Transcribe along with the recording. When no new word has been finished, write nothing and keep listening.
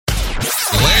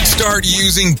Start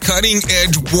using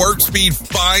cutting-edge warp-speed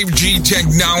 5G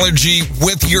technology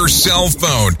with your cell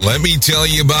phone. Let me tell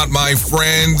you about my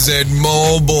friends at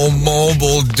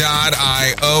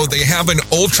mobilemobile.io. They have an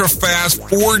ultra-fast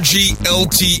 4G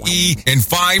LTE and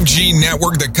 5G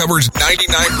network that covers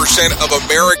 99% of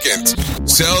Americans.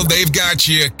 So they've got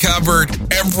you covered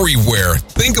everywhere.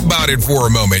 Think about it for a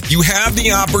moment. You have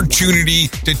the opportunity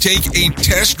to take a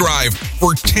test drive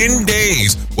for 10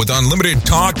 days with unlimited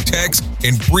talk, text,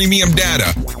 and premium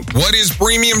data. What is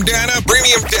premium data?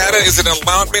 Premium data is an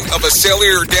allotment of a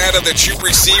cellular data that you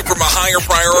receive from a higher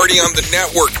priority on the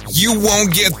network. You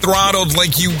won't get throttled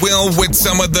like you will with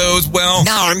some of those,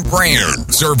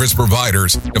 non-brand service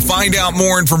providers. To find out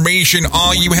more information,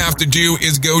 all you have to do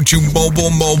is go to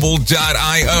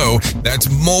mobilemobile.io. That's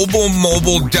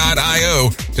mobilemobile.io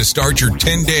to start your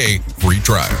 10-day free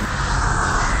trial.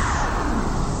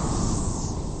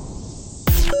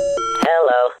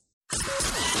 Hello.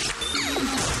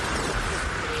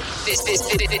 This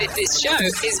show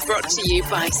is brought to you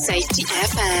by Safety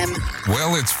FM.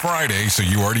 Well, it's Friday, so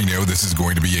you already know this is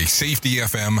going to be a Safety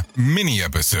FM mini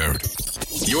episode.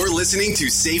 You're listening to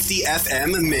Safety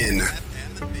FM Min.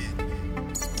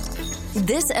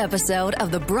 This episode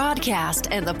of the broadcast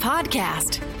and the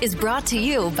podcast is brought to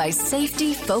you by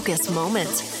Safety Focus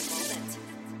Moment.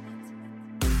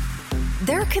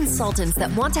 They're consultants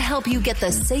that want to help you get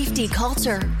the safety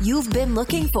culture you've been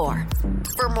looking for.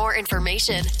 For more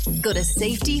information, go to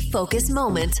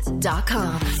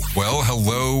safetyfocusmoment.com. Well,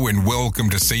 hello and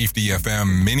welcome to Safety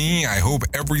FM Mini. I hope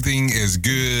everything is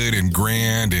good and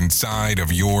grand inside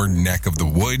of your neck of the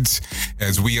woods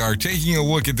as we are taking a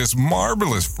look at this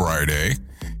marvelous Friday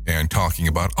and talking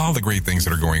about all the great things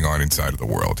that are going on inside of the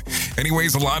world.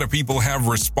 Anyways, a lot of people have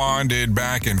responded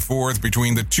back and forth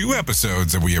between the two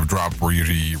episodes that we have dropped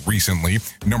pretty recently.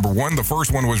 Number one, the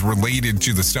first one was related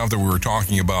to the stuff that we were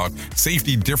talking about,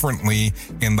 safety differently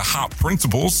in the HOP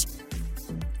principles.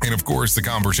 And of course, the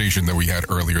conversation that we had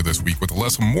earlier this week with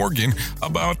Alyssa Morgan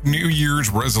about New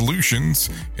Year's resolutions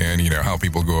and, how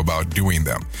people go about doing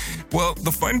them. Well,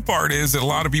 the fun part is that a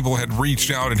lot of people had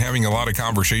reached out and having a lot of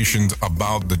conversations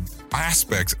about the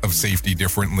aspects of safety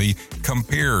differently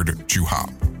compared to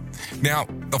HOP. Now,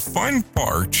 the fun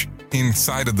part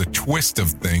inside of the twist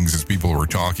of things as people were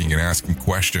talking and asking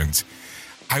questions,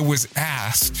 I was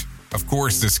asked, of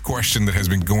course, this question that has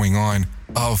been going on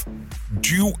of,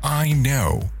 do I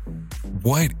know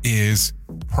what is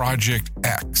Project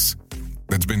X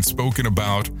that's been spoken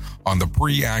about on the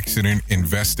pre-accident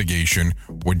investigation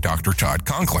with Dr. Todd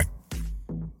Conklin?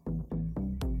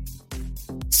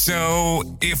 So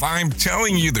if I'm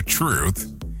telling you the truth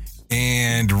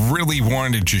and really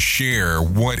wanted to share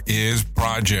what is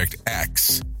Project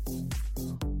X,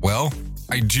 well,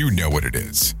 I do know what it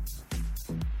is.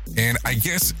 And I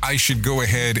guess I should go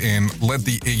ahead and let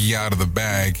the Iggy out of the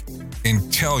bag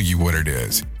and tell you what it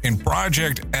is. And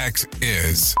Project X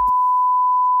is...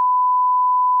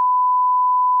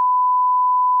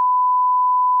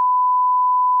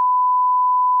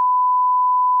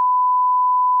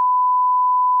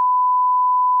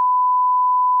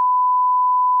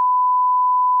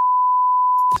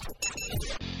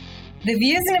 The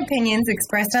views and opinions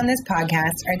expressed on this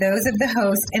podcast are those of the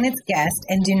host and its guest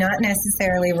and do not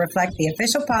necessarily reflect the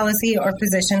official policy or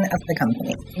position of the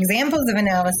company. Examples of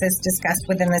analysis discussed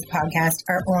within this podcast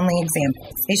are only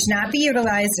examples. They should not be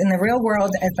utilized in the real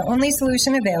world as the only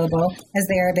solution available, as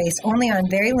they are based only on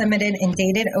very limited and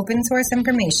dated open source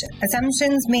information.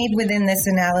 Assumptions made within this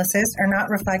analysis are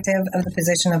not reflective of the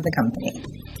position of the company.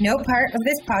 No part of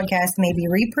this podcast may be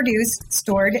reproduced,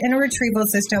 stored in a retrieval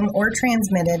system, or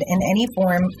transmitted in any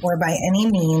form or by any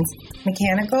means,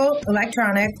 mechanical,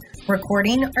 electronic,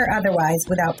 recording, or otherwise,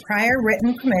 without prior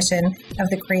written permission of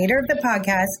the creator of the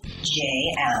podcast,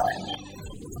 Jay Allen.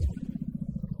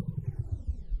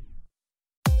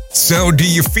 So do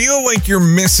you feel like you're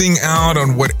missing out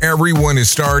on what everyone is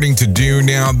starting to do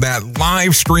now, that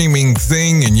live streaming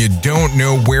thing, and you don't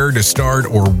know where to start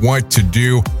or what to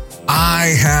do?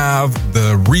 I have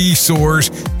the resource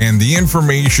and the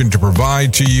information to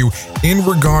provide to you in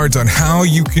regards on how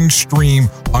you can stream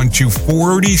onto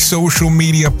 40 social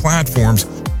media platforms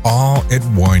all at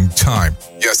one time.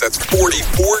 Yes, that's 40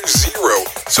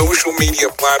 social media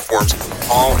platforms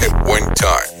all at one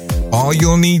time. All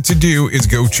you'll need to do is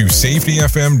go to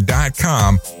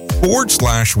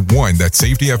safetyfm.com/1. That's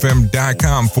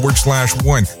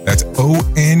safetyfm.com/1. That's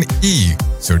ONE.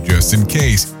 So just in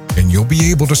case, and you'll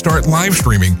be able to start live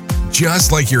streaming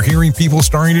just like you're hearing people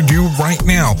starting to do right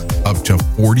now, up to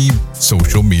 40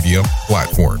 social media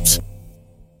platforms.